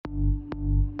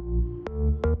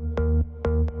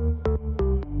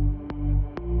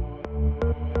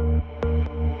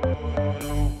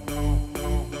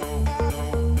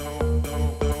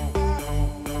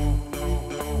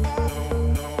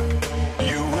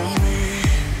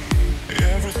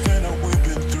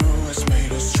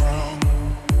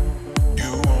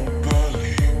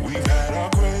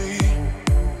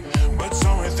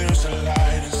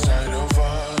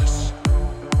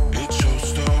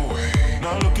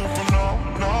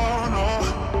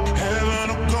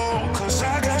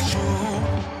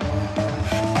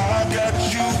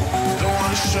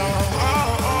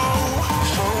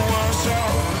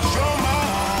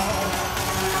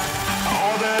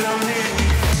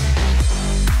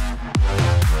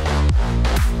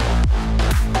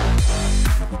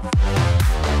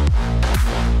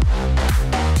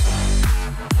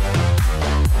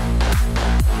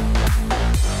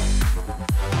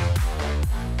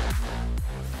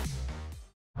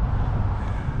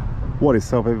What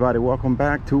is up, everybody? Welcome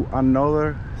back to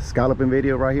another scalloping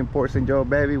video right here in Port St. Joe,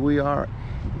 baby. We are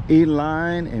in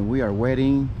line and we are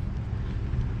waiting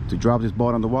to drop this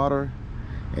boat on the water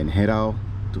and head out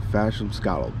to catch some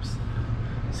scallops.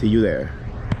 See you there.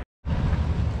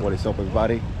 What is up,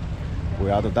 everybody? We're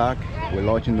out the dock, we're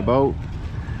launching the boat.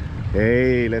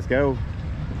 Hey, let's go.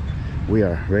 We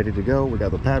are ready to go. We got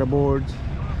the paddle boards,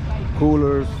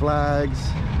 coolers, flags,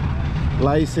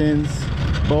 license,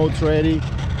 boats ready.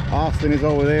 Austin is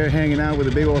over there hanging out with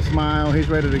a big old smile. He's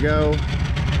ready to go.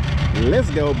 Let's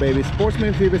go, baby.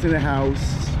 Sportsman Fever's in the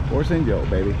house. Port St. Joe,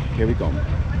 baby. Here we come.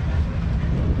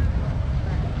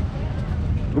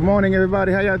 Good morning,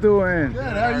 everybody. How y'all doing? Good.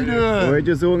 How you doing? We're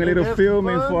just doing a little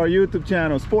filming for our YouTube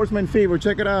channel, Sportsman Fever.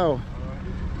 Check it out.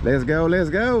 Let's go. Let's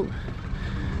go.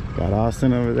 Got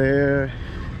Austin over there.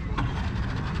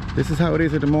 This is how it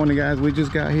is in the morning, guys. We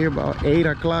just got here about 8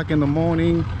 o'clock in the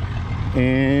morning.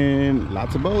 And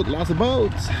lots of boats.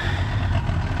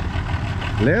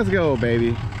 Let's go,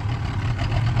 baby.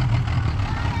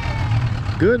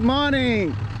 Good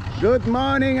morning,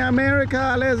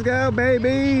 America. Let's go,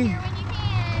 baby.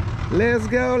 Let's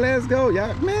go.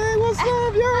 Yeah, man, what's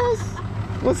up, y'all?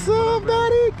 What's up,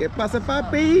 daddy? ¿Qué pasa,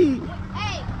 papi?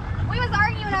 Hey, we was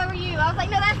arguing over you. I was like,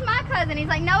 no, that's my cousin. He's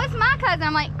like, no, it's my cousin.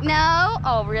 I'm like, no.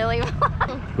 Oh, really?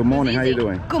 Good morning. How you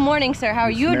doing? Good morning, sir. How are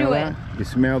you doing? That? You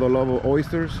smell the love of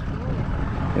oysters?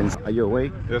 And are you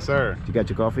awake? Yes, sir. You got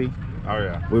your coffee? Oh,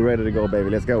 yeah. We're ready to go, baby.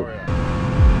 Let's go. Oh, yeah.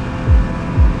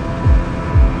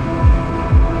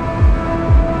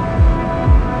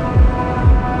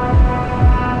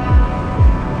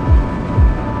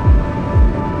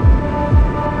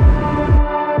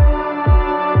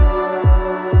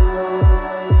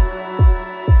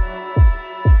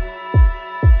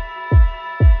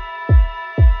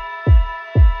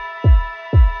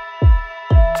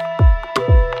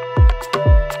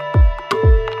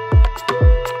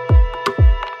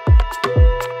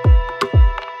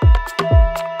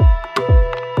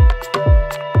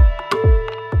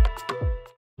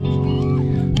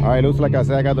 All right, looks like I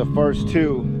said I got the first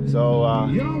two. So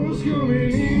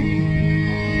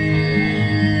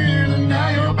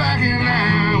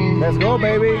let's go,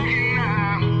 baby.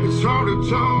 It's hard to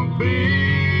talk big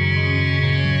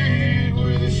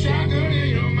with a shotgun in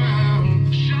your mouth.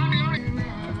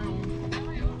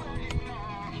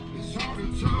 It's hard to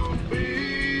talk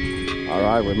big. All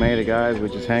right, we made it, guys. We're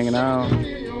just hanging out.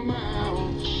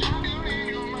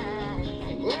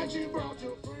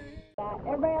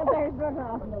 Everybody out there is running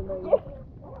off.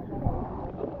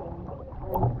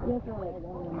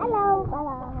 Hello.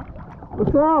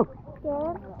 What's up?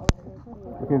 Good.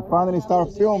 We can finally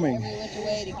start filming.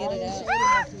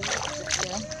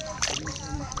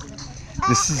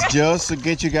 This is just to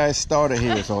get you guys started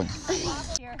here, so. Yeah,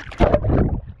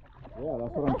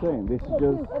 that's what I'm saying. This is just.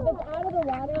 If it's out of the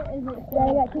water, is it? Yeah,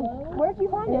 I got two. Where'd you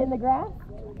find it? In the grass?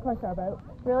 Of course, our boat.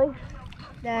 Really?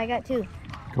 Yeah, I got two.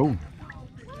 Cool.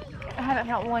 I haven't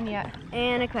found one yet.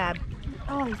 And a crab.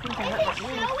 Oh, these things are hurt.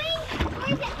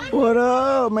 What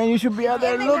up, man? You should be out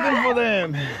there looking for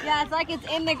them. Yeah, it's like it's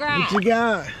in the grass. What you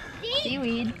got?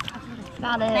 Seaweed.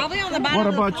 Got it. Probably on the bottom What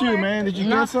of the about you, floor. man? Did you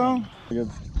get some? The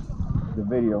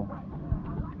video.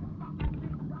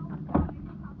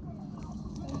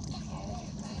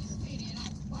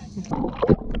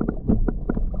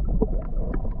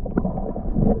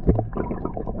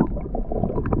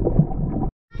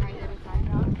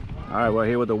 All right, we're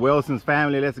here with the Wilson's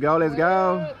family. Let's go.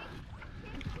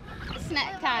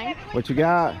 Snack time. What you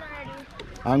got?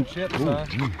 I'm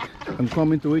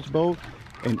coming to each boat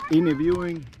and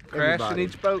interviewing everybody.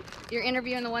 Each boat. You're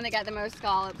interviewing the one that got the most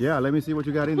scallops. Yeah, let me see what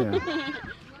you got in there.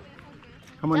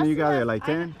 How many you got there? Like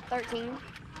 10? 13.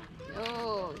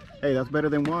 Oh, Hey, that's better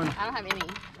than one. I don't have any.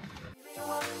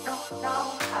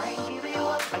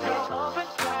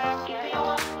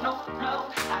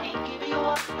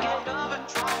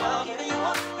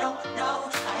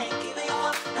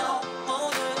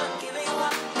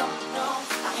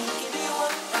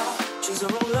 She's a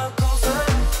roller coaster.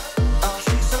 Oh,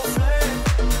 she's so flame.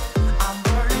 I'm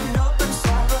burning up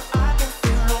inside, but I can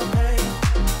feel no pain.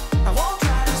 I won't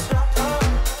try to stop her.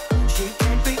 She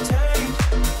can't be tamed.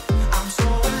 I'm so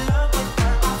in love with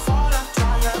her. I fall and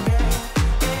try again.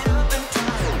 Get up and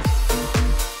try.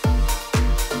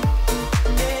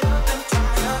 Get up and try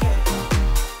again.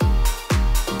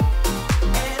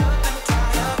 Get up and try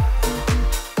again.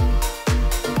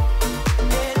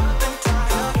 Get up and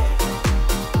try again.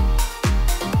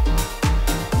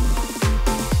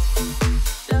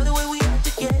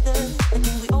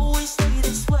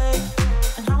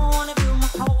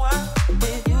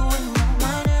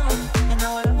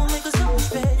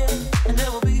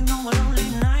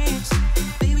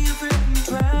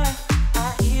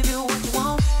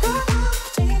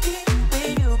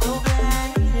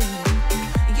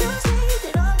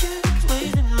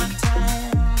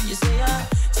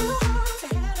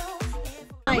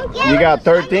 You got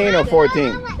 13 or 14?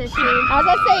 I was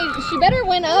gonna say, she better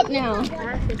win up now.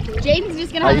 Jaden's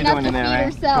just gonna How have you enough doing to in there, feed man?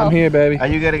 herself. I'm here, baby. Are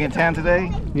you getting in tan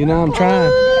today? You know I'm trying.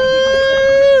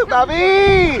 Woo, Bobby!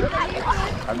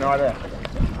 I know that.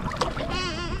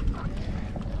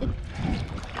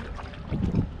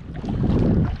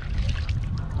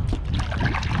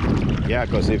 Yeah,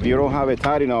 because if you don't have it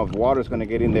tight enough, water's gonna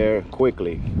get in there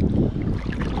quickly.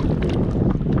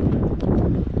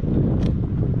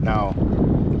 Now,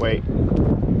 wait.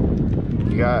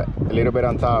 You got a little bit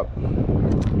on top.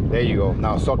 There you go.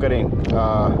 Now suck it in.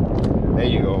 There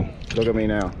you go. Look at me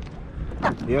now.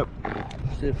 Yep.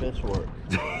 See if this works.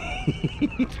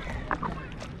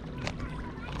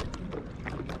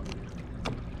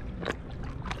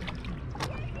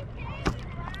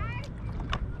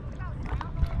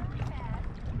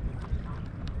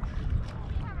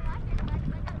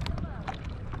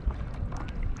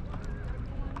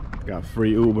 Got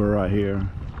free Uber right here.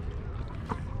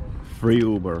 Free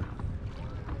Uber.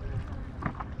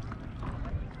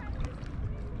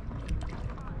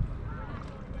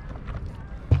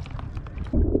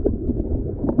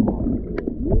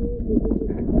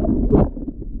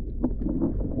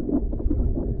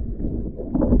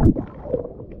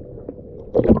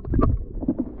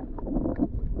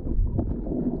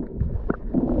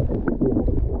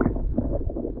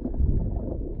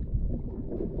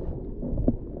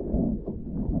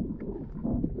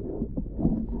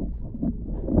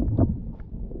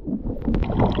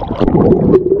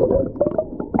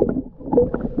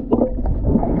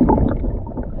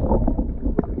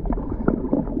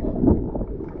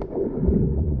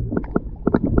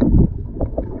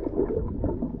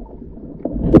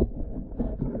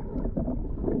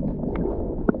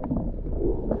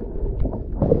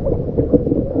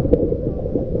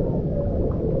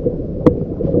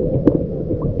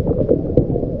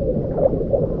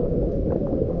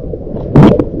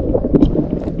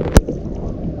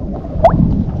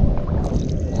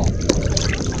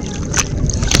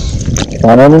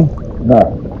 Found any? No.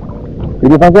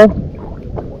 Did you find some?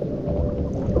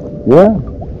 Yeah.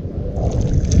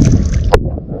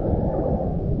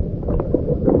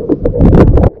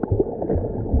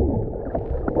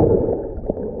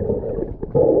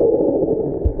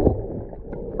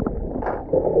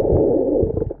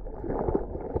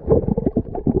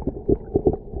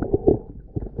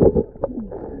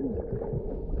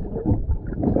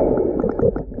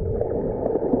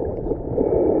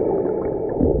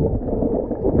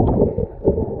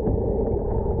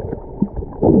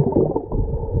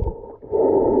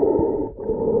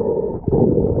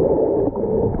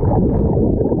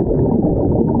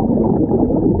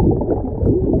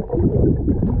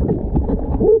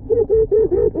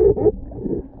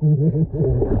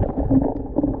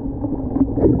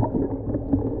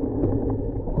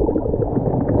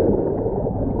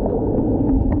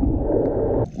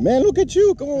 Man, look at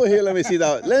you. Come over here. Let me see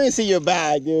that. Let me see your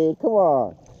bag, dude. Come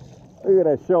on. Look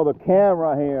at that. Show the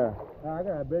camera here. I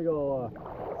got a big old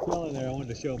shell in there. I wanted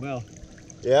to show Mel.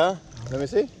 Yeah? Let me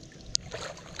see.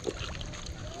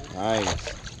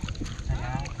 Nice.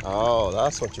 Oh,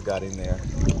 that's what you got in there.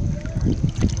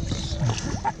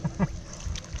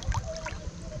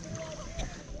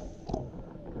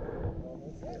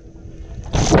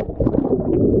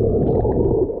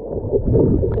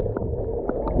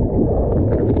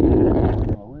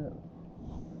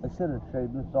 I should have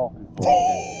shaved this off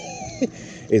before.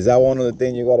 Is that one of the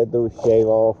things you got to do? Shave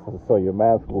off so your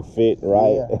mask will fit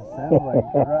right? Yeah, it sounds like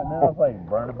right now it's like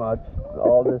burning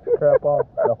all this crap off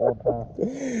the whole time.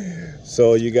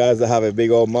 So you guys that have a big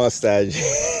old mustache.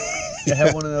 I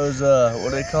have one of those, what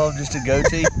do they call them? Just a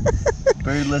goatee?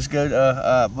 Beardless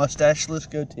mustacheless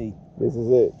goatee. This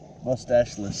is it.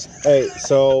 Mustacheless. Hey,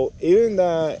 so even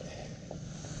that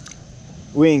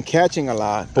we ain't catching a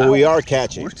lot, but we are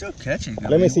catching. We're still catching.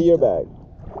 Let me see your bag.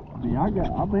 I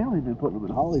mainly been putting them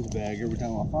in Holly's bag every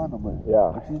time I find them, but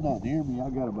Yeah. if she's not near me, I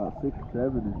got about 6 or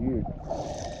 7 in here.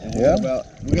 And Yeah.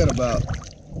 we got about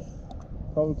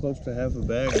probably close to half a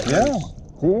bag. Yeah.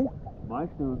 See?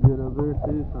 Mike's doing good over there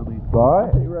too. So, I mean, All right.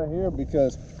 I think right here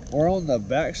because we're on the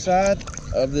back side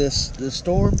of this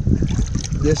storm.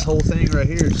 This whole thing right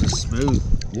here is just smooth.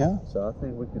 Yeah. So I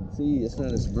think we can see it's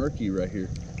not as murky right here.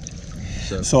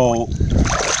 So Just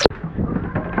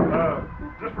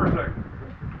for a second.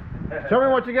 show me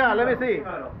what you got. Let me see.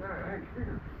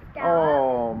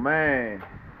 Oh man.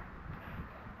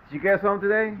 Did you get some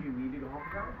today?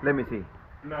 Let me see.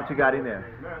 What you got in there?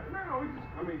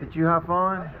 Did you have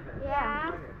fun?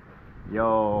 Yeah.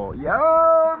 Yo,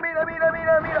 mira.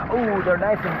 Oh, they're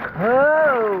nice and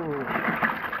cold.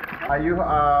 Are you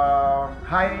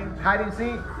hiding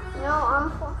seat?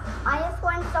 No, I just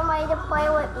want somebody to play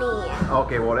with me.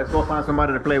 Okay, well, let's go find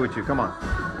somebody to play with you. Come on.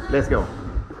 Let's go.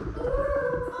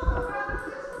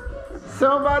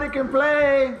 Somebody can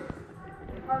play.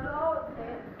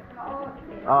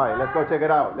 All right, let's go check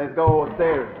it out. Let's go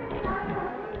upstairs.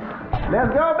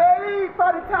 Let's go, baby.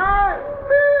 Party time.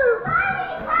 Woo.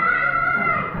 Party time!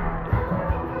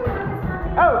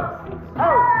 Oh,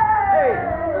 oh, hey,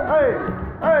 hey,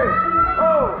 hey,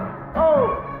 oh, oh.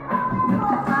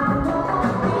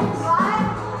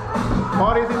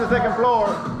 Party's in the second floor.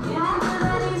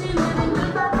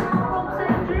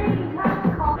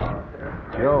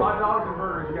 Yo. $5 for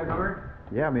burgers. You guys hungry?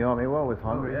 Yeah, me always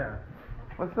hungry. Oh, yeah.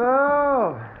 What's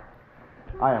up?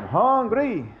 I am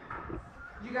hungry.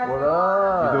 What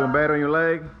up? You doing better on your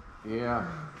leg? Yeah.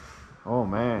 Oh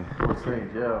man.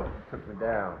 St. Joe took me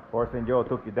down. Fort St. Joe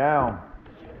took you down.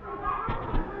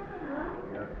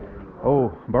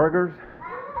 Oh, burgers?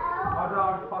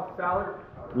 $5 pasta salad.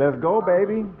 Let's go,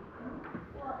 baby.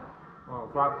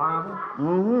 Fried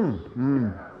pineapple.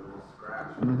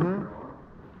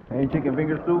 Any chicken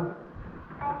fingers too?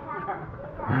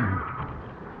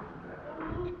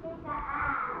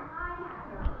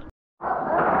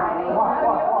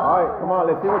 Alright, come on,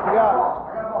 let's see what you got.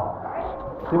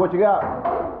 See what you got.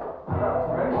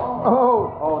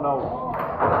 Oh, oh no.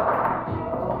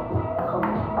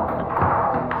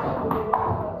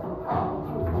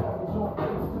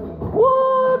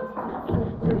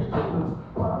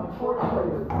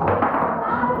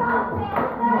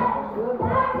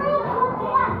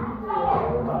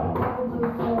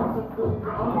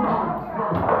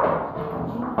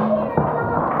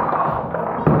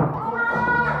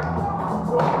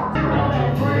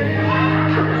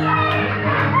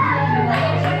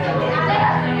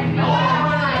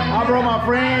 I brought my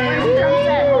friends.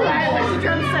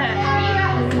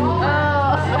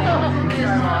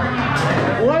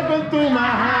 Welcome to my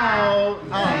house.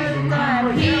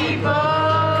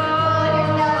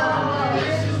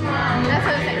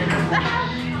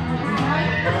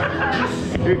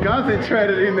 You're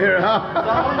concentrated in there, huh?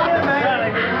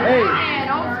 Hey,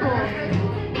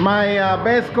 my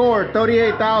best score,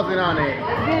 38,000 on it.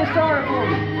 Get it started for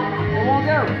me. It won't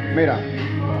go. Mira.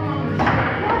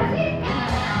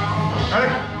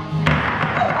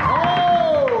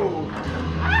 Oh!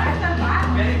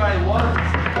 Anybody wants?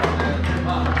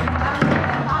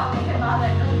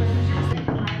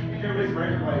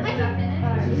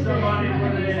 Somebody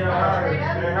put it in their heart.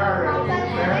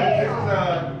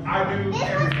 I do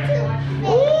everything.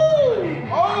 Oh!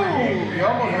 You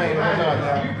almost made it.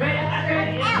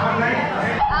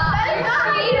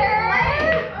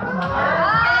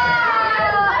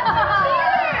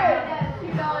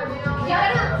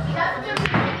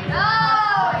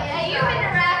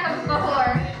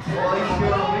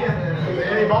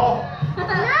 Any ball?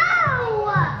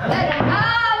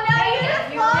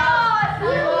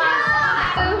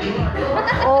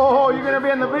 Oh, you're gonna be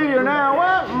in the video now.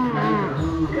 What?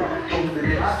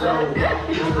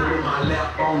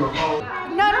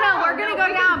 No, we're gonna go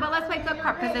down, but let's play flip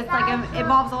cup because it's like it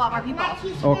involves a lot more people.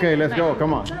 Okay, let's go.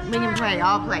 Come on. We can play.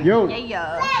 I'll play. Yo.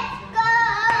 Yeah.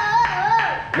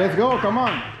 Let's go. Come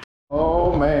on.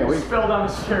 Oh man, we Fell down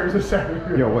the stairs a second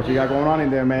ago. Yo, what you got going on in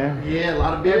there, man? Yeah, a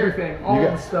lot of beer. Everything. All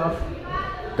got- the stuff.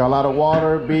 Got a lot of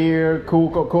water, beer,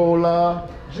 Coca-Cola,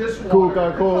 Just water.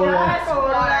 Coca-Cola,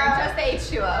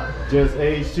 Just H2O. just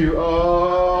H2O.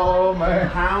 Oh man.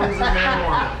 Pounds of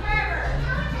marijuana.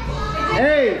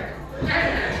 Hey,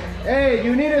 hey,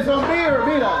 you needed some beer,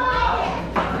 mira.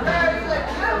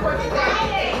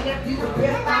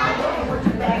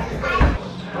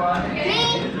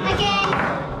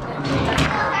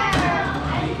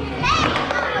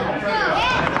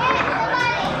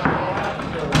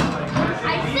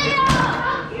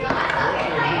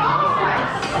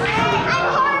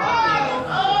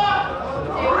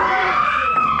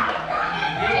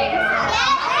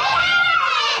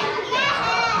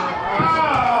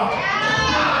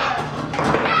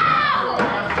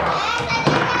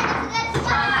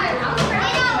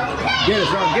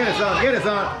 Get it,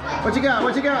 son. What you got?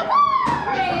 What you got?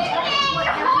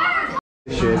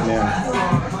 Shit, man.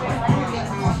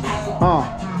 Oh.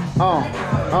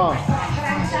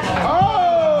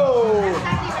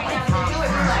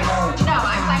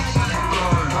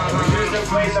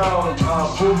 Play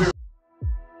pool beer